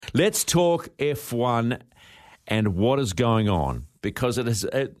Let's talk F1 and what is going on, because it is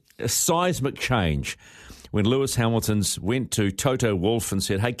a seismic change when Lewis Hamilton's went to Toto Wolff and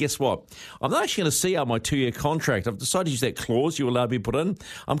said, hey, guess what? I'm not actually going to see out my 2-year contract. I've decided to use that clause you allowed me to put in.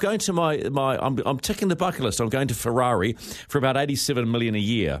 I'm going to I'm ticking the bucket list. I'm going to Ferrari for about $87 million a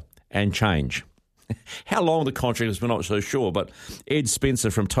year and change. How long the contract is, we're not so sure, but Ed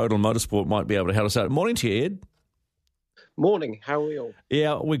Spencer from Total Motorsport might be able to help us out. Morning to you, Ed. Morning. How are we all?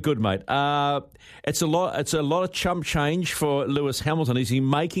 Yeah, we're good, mate. It's a lot of chump change for Lewis Hamilton. Is he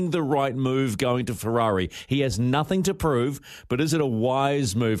making the right move going to Ferrari? He has nothing to prove, but is it a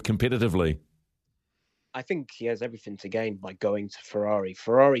wise move competitively? I think he has everything to gain by going to Ferrari.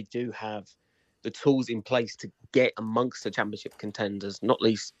 Ferrari do have the tools in place to get amongst the championship contenders, not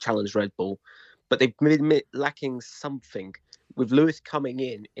least challenge Red Bull, but they've been lacking something. With Lewis coming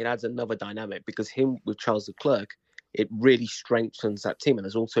in, it adds another dynamic, because him with Charles Leclerc, it really strengthens that team. And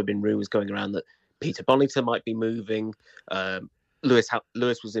there's also been rumours going around that Peter Bonington might be moving. Lewis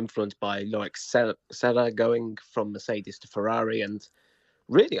was influenced by Loic Serra going from Mercedes to Ferrari. And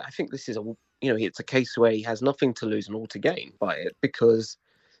really, I think this is it's a case where he has nothing to lose and all to gain by it, because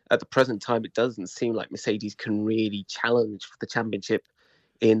at the present time, it doesn't seem like Mercedes can really challenge for the championship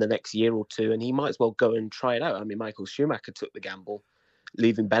in the next year or two. And he might as well go and try it out. I mean, Michael Schumacher took the gamble,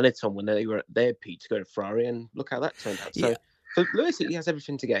 leaving Benetton when they were at their peak to go to Ferrari, and look how that turned out. So Lewis, he has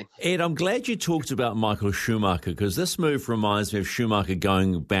everything to gain. Ed, I'm glad you talked about Michael Schumacher, because this move reminds me of Schumacher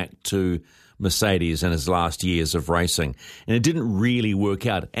going back to Mercedes in his last years of racing, and it didn't really work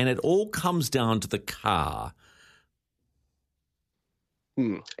out. And it all comes down to the car.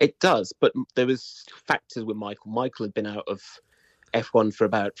 It does, but there was factors with Michael. Michael had been out of F1 for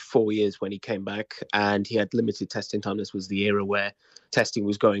about 4 years when he came back, and he had limited testing time. This was the era where testing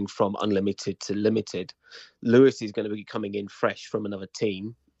was going from unlimited to limited. Lewis is going to be coming in fresh from another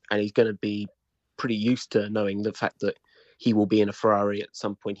team, and he's going to be pretty used to knowing the fact that he will be in a Ferrari at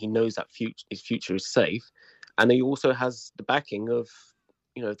some point. He knows that his future is safe, and he also has the backing of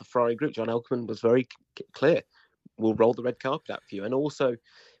the Ferrari group. John Elkann was very clear: we'll roll the red carpet out for you. And also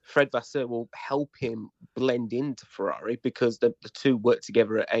Fred Vasseur will help him blend into Ferrari, because the two worked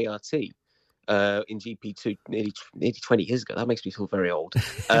together at ART in GP2 nearly 20 years ago. That makes me feel very old.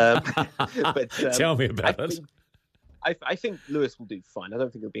 But Tell me about it. I think Lewis will do fine. I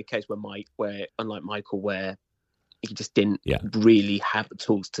don't think it'll be a case where unlike Michael, where he just didn't really have the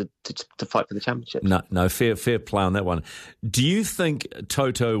tools to fight for the championship. No, fair play on that one. Do you think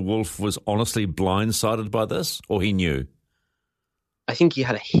Toto Wolff was honestly blindsided by this, or he knew? I think he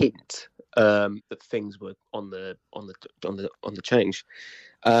had a hint that things were on the change,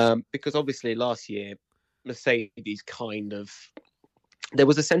 because obviously last year Mercedes there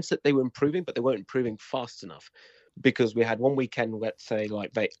was a sense that they were improving, but they weren't improving fast enough, because we had one weekend, let's say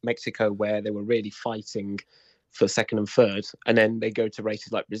like Mexico, where they were really fighting for second and third, and then they go to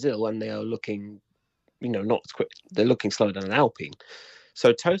races like Brazil and they are looking, not as quick. They're looking slower than an Alpine.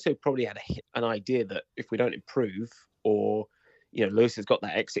 So Toto probably had an idea that if we don't improve, or Lewis has got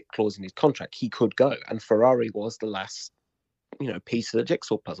that exit clause in his contract, he could go. And Ferrari was the last, piece of the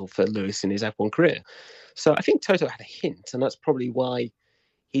jigsaw puzzle for Lewis in his F1 career. So I think Toto had a hint, and that's probably why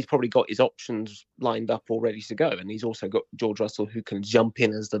he's probably got his options lined up all ready to go. And he's also got George Russell, who can jump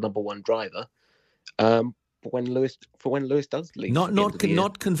in as the number one driver. When Lewis does leave.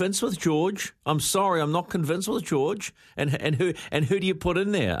 Not convinced with George. I'm sorry, I'm not convinced with George. And who do you put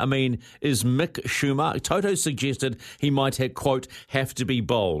in there? I mean, is Mick Schumacher? Toto suggested he might have to be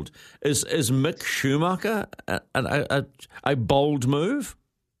bold. Is Mick Schumacher a bold move?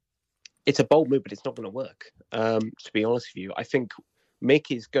 It's a bold move, but it's not going to work. To be honest with you, I think Mick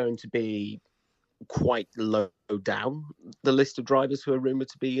is going to be quite low down the list of drivers who are rumoured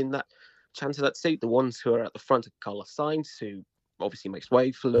to be in that chance of that seat. The ones who are at the front of Carlos Sainz, who obviously makes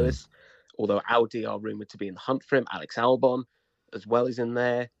way for Lewis, although Audi are rumoured to be in the hunt for him. Alex Albon as well is in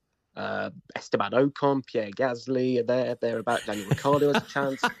there. Esteban Ocon, Pierre Gasly are there about. Daniel Ricciardo has a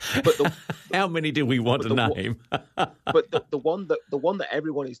chance. But how many do we want to name? But the one that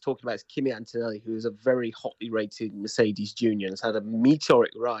everyone is talking about is Kimi Antonelli, who is a very hotly rated Mercedes junior and has had a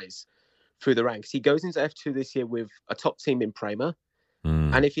meteoric rise through the ranks. He goes into F2 this year with a top team in Prema.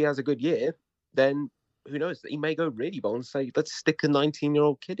 And if he has a good year, then who knows? He may go really bold and say, let's stick a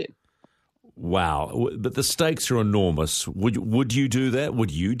 19-year-old kid in. Wow. But the stakes are enormous. Would you do that?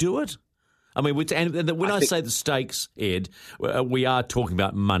 Would you do it? I mean, when I say the stakes, Ed, we are talking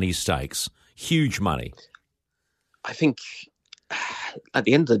about money stakes. Huge money. I think at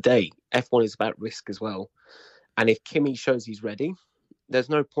the end of the day, F1 is about risk as well. And if Kimi shows he's ready, there's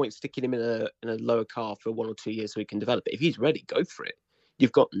no point sticking him in a lower car for 1 or 2 years so he can develop it. If he's ready, go for it.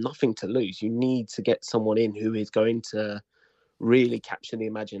 you've got nothing to lose. You need to get someone in who is going to really capture the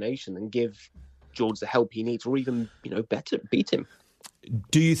imagination and give George the help he needs, or even, better, beat him.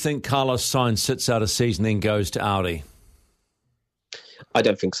 Do you think Carlos Sainz sits out a season and goes to Audi? I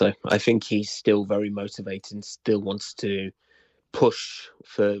don't think so. I think he's still very motivated and still wants to push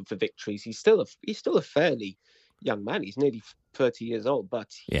for victories. He's still a fairly young man. He's nearly 30 years old, but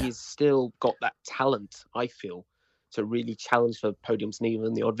he's still got that talent, I feel, to really challenge for podiums and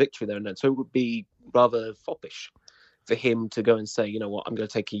even the odd victory there and then. So it would be rather foppish for him to go and say, you know what, I'm going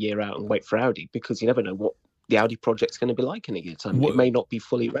to take a year out and wait for Audi, because you never know what the Audi project's going to be like in a year's time. It may not be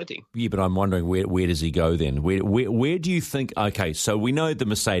fully ready. Yeah, but I'm wondering where does he go then? Where do you think? Okay, so we know the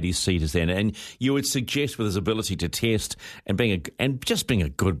Mercedes seat is there, and you would suggest with his ability to test and just being a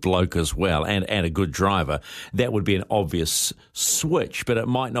good bloke as well, and a good driver, that would be an obvious switch. But it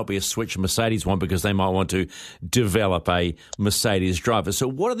might not be a switch Mercedes want, because they might want to develop a Mercedes driver. So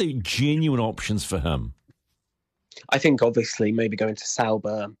what are the genuine options for him? I think obviously maybe going to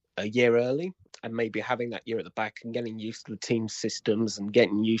Sauber a year early, and maybe having that year at the back and getting used to the team systems and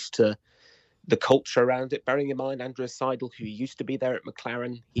getting used to the culture around it. Bearing in mind, Andreas Seidel, who used to be there at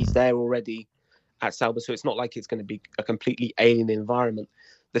McLaren, he's there already at Sauber, so it's not like it's going to be a completely alien environment.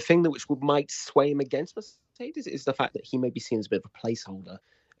 The thing which might sway him against Mercedes is the fact that he may be seen as a bit of a placeholder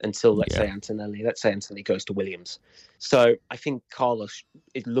until, let's say Antonelli goes to Williams. So I think Carlos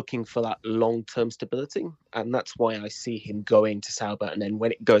is looking for that long-term stability, and that's why I see him going to Sauber, and then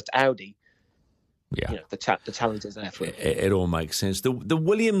when it goes to Audi, the challenge is there for him. It all makes sense. The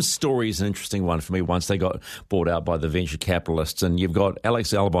Williams story is an interesting one for me once they got bought out by the venture capitalists, and you've got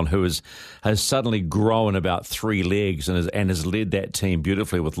Alex Albon, who has suddenly grown about 3 legs and has led that team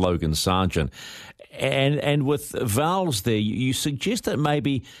beautifully with Logan Sargent. And with Valls there, you suggest that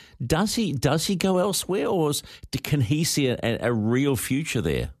maybe does he go elsewhere, or can he see a real future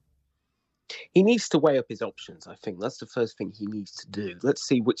there? He needs to weigh up his options. I think that's the first thing he needs to do. Let's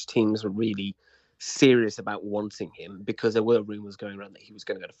see which teams are really serious about wanting him, because there were rumours going around that he was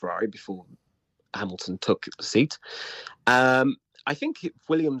going to go to Ferrari before Hamilton took the seat. I think if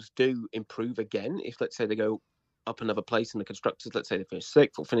Williams do improve again, if let's say they go up another place in the constructors, let's say they finish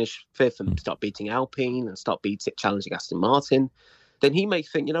 6th or finish 5th and start beating Alpine and start challenging Aston Martin, then he may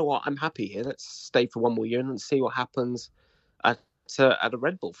think, you know what, I'm happy here. Let's stay for one more year and see what happens at a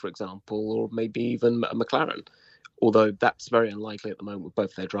Red Bull, for example, or maybe even a McLaren. Although that's very unlikely at the moment with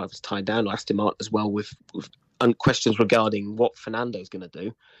both their drivers tied down, or Aston Martin as well, with questions regarding what Fernando's going to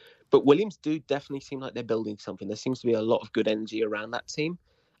do. But Williams do definitely seem like they're building something. There seems to be a lot of good energy around that team.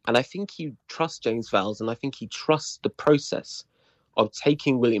 And I think he trusts James Vowles, and I think he trusts the process of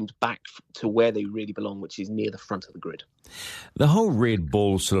taking Williams back to where they really belong, which is near the front of the grid. The whole Red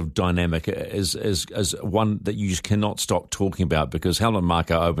Bull sort of dynamic is one that you just cannot stop talking about, because Helmut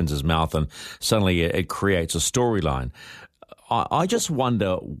Marko opens his mouth and suddenly it creates a storyline. I just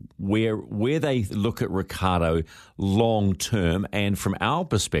wonder where they look at Ricciardo long term, and from our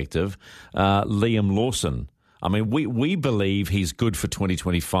perspective, Liam Lawson. I mean, we believe he's good for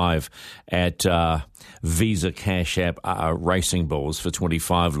 2025 at Visa Cash App Racing Balls for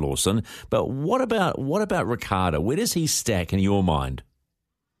 25, Lawson. But what about Ricciardo? Where does he stack in your mind?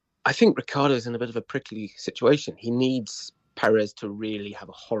 I think Ricciardo's in a bit of a prickly situation. He needs Perez to really have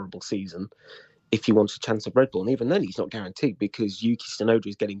a horrible season if he wants a chance of Red Bull. And even then, he's not guaranteed, because Yuki Tsunoda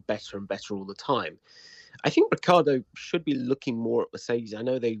is getting better and better all the time. I think Ricciardo should be looking more at Mercedes. I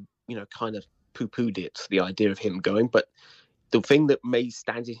know they, kind of poo-pooed it, the idea of him going, but the thing that may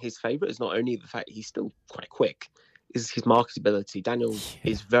stand in his favour is not only the fact he's still quite quick, is his marketability. Daniel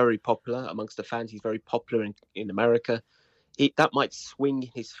is very popular amongst the fans. He's very popular in America. That might swing in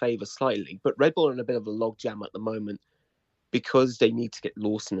his favour slightly, but Red Bull are in a bit of a logjam at the moment, because they need to get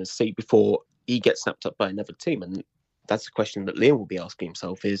Lawson a seat before he gets snapped up by another team. And that's the question that Liam will be asking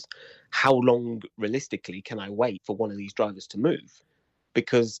himself, is how long realistically can I wait for one of these drivers to move?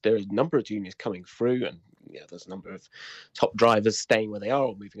 Because there are a number of juniors coming through, and there's a number of top drivers staying where they are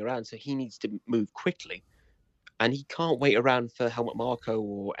or moving around. So he needs to move quickly, and he can't wait around for Helmut Marko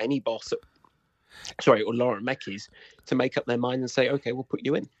or any boss, or Laurent Mekies, to make up their mind and say, okay, we'll put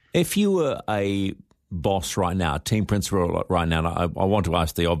you in. If you were a boss right now, team principal right now, I want to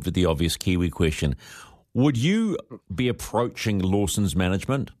ask the obvious Kiwi question: would you be approaching Lawson's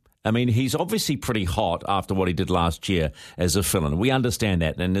management? I mean, he's obviously pretty hot after what he did last year as a fill-in. We understand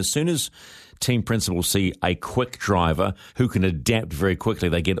that. And as soon as team principals see a quick driver who can adapt very quickly,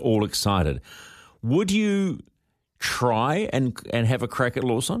 they get all excited. Would you try and have a crack at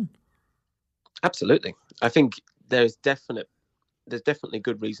Lawson? Absolutely. I think there's definitely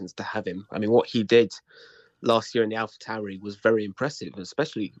good reasons to have him. I mean, what he did last year in the AlphaTauri was very impressive,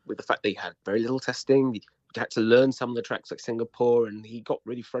 especially with the fact that he had very little testing. He had to learn some of the tracks like Singapore, and he got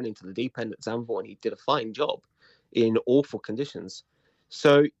really thrown into the deep end at Zandvoort, and he did a fine job in awful conditions.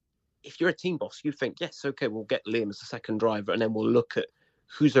 So if you're a team boss, you think, yes, okay, we'll get Liam as the second driver, and then we'll look at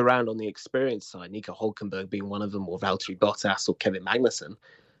who's around on the experience side, Nico Hülkenberg being one of them, or Valtteri Bottas or Kevin Magnussen,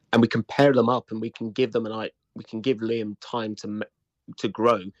 and we can pair them up, and we can give Liam time to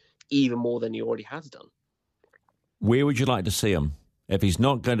grow even more than he already has done. Where would you like to see him if he's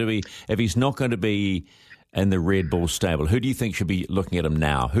not going to be in the Red Bull stable? Who do you think should be looking at him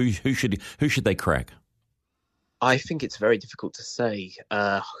now? Who should they crack? I think it's very difficult to say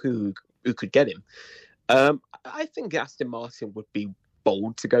who could get him. I think Aston Martin would be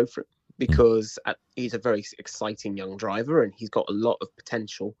bold to go for it because he's a very exciting young driver and he's got a lot of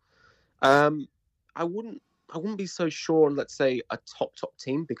potential. I wouldn't be so sure on, let's say, a top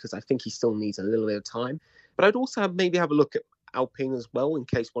team because I think he still needs a little bit of time. But I'd also maybe have a look at Alpine as well in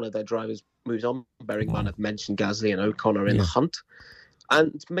case one of their drivers moves on. Bearing in mind I've mentioned Gasly and Ocon in the hunt.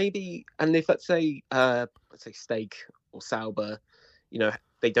 And if let's say Stake or Sauber,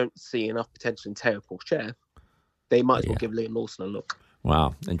 they don't see enough potential in Teo Pourchaire, they might as well give Liam Lawson a look.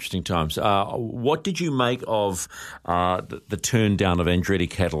 Wow, interesting times. What did you make of the turn down of Andretti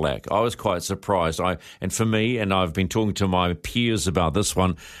Cadillac? I was quite surprised. And for me, and I've been talking to my peers about this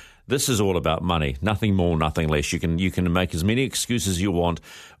one, this is all about money, nothing more, nothing less. You can make as many excuses as you want,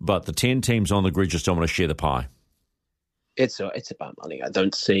 but the 10 teams on the grid just don't want to share the pie. It's about money. I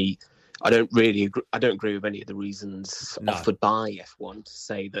don't agree with any of the reasons offered by F1 to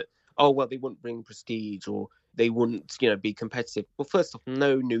say that, they wouldn't bring prestige or they wouldn't, be competitive. Well, first off,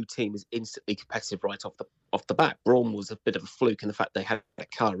 no new team is instantly competitive right off the bat. Braun was a bit of a fluke in the fact they had a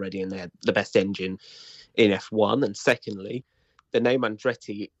car ready and they had the best engine in F1. And secondly, the name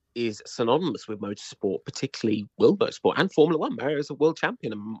Andretti is synonymous with motorsport, particularly World Motorsport and Formula One. Mario's a world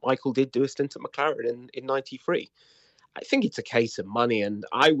champion, and Michael did do a stint at McLaren in '93. I think it's a case of money, and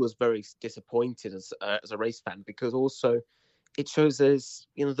I was very disappointed as a race fan because also it shows us,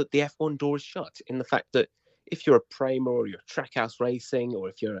 that the F1 door is shut in the fact that if you're a Prema or you're Trackhouse Racing or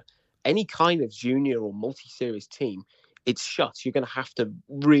if you're any kind of junior or multi-series team, it's shut. You're going to have to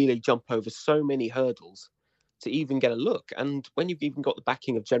really jump over so many hurdles to even get a look. And when you've even got the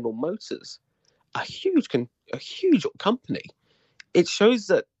backing of General Motors, a huge company, it shows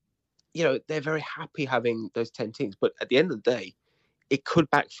that, they're very happy having those 10 teams. But at the end of the day, it could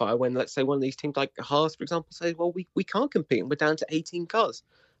backfire when, let's say, one of these teams like Haas, for example, says, well, we can't compete and we're down to 18 cars.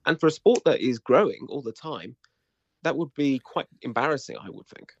 And for a sport that is growing all the time, that would be quite embarrassing, I would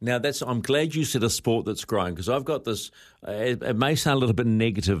think. Now, I'm glad you said a sport that's growing because I've got this, it may sound a little bit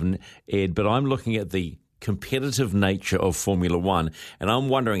negative, Ed, but I'm looking at the competitive nature of Formula One, and I'm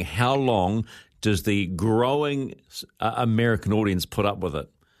wondering how long does the growing American audience put up with it?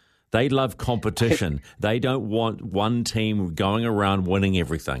 They love competition. They don't want one team going around winning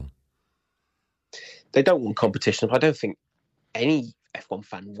everything. They don't want competition. I don't think any F1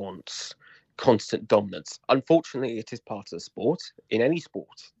 fan wants constant dominance. Unfortunately, it is part of the sport, in any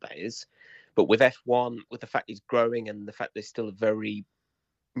sport, that is. But with F1, with the fact it's growing and the fact there's still a very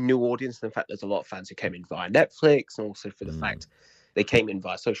new audience, and the fact there's a lot of fans who came in via Netflix, and also for the fact they came in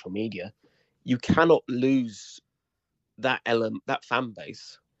via social media, you cannot lose that fan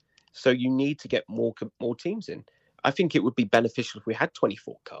base. So you need to get more teams in. I think it would be beneficial if we had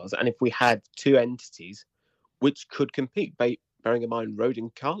 24 cars and if we had two entities which could compete, bearing in mind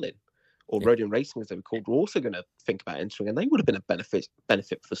Rodin Carlin or Rodin Racing, as they were called, were also going to think about entering, and they would have been a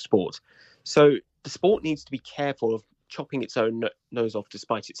benefit for the sport. So the sport needs to be careful of chopping its own nose off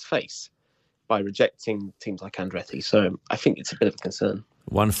despite its face by rejecting teams like Andretti. So I think it's a bit of a concern.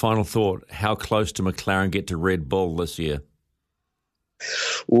 One final thought. How close do McLaren get to Red Bull this year?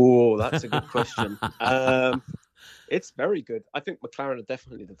 Oh, that's a good question. It's very good. I think McLaren are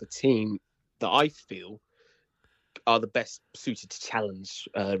definitely the team that I feel are the best suited to challenge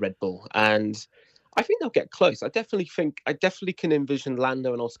Red Bull. And I think they'll get close. I definitely can envision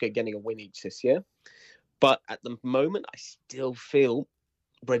Lando and Oscar getting a win each this year. But at the moment, I still feel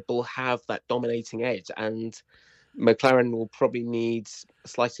Red Bull have that dominating edge. And McLaren will probably need a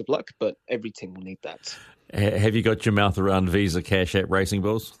slice of luck, but every team will need that. Have you got your mouth around Visa Cash App Racing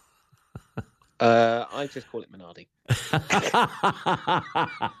Bulls? I just call it Minardi.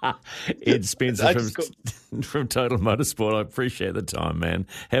 Ed Spencer from Total Motorsport. I appreciate the time, man.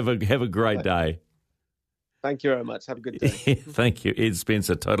 Have a great day. Thank you very much. Have a good day. Thank you. Ed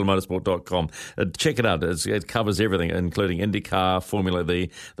Spencer, totalmotorsport.com. Check it out. It covers everything, including IndyCar, Formula E,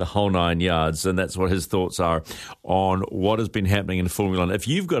 the whole 9 yards, and that's what his thoughts are on what has been happening in Formula 1. If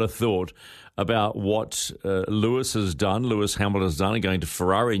you've got a thought about what Lewis has done, Lewis Hamilton has done, and going to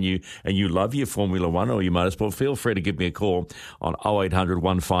Ferrari, and you love your Formula One or your motorsport, feel free to give me a call on 0800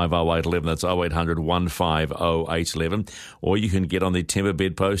 150811. That's 0800 150811. Or you can get on the Timber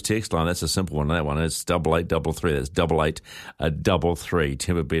Bedpost text line. That's a simple one. That one is 8833. That's 8833.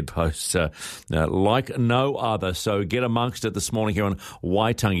 Timber Bedpost, like no other. So get amongst it this morning here on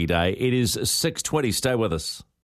Waitangi Day. It is 6:20. Stay with us.